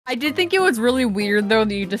I did think it was really weird, though,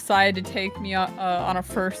 that you decided to take me on a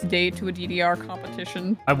first date to a DDR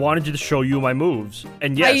competition. I wanted you to show you my moves.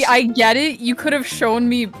 And yes. I get it. You could have shown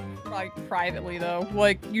me, like, privately, though.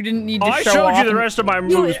 Like, you didn't need to show I showed off you the rest of my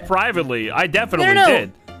moves privately. I definitely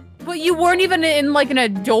did. But you weren't even in, like, an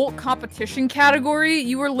adult competition category.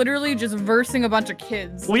 You were literally just versing a bunch of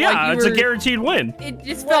kids. Well, yeah, it's a guaranteed win. It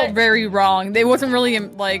just felt very wrong. It wasn't really,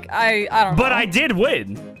 like, I don't know. But I did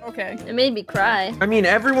win. Okay. It made me cry. I mean,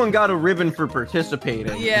 everyone got a ribbon for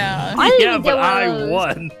participating. Yeah. Yeah, but I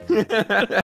won.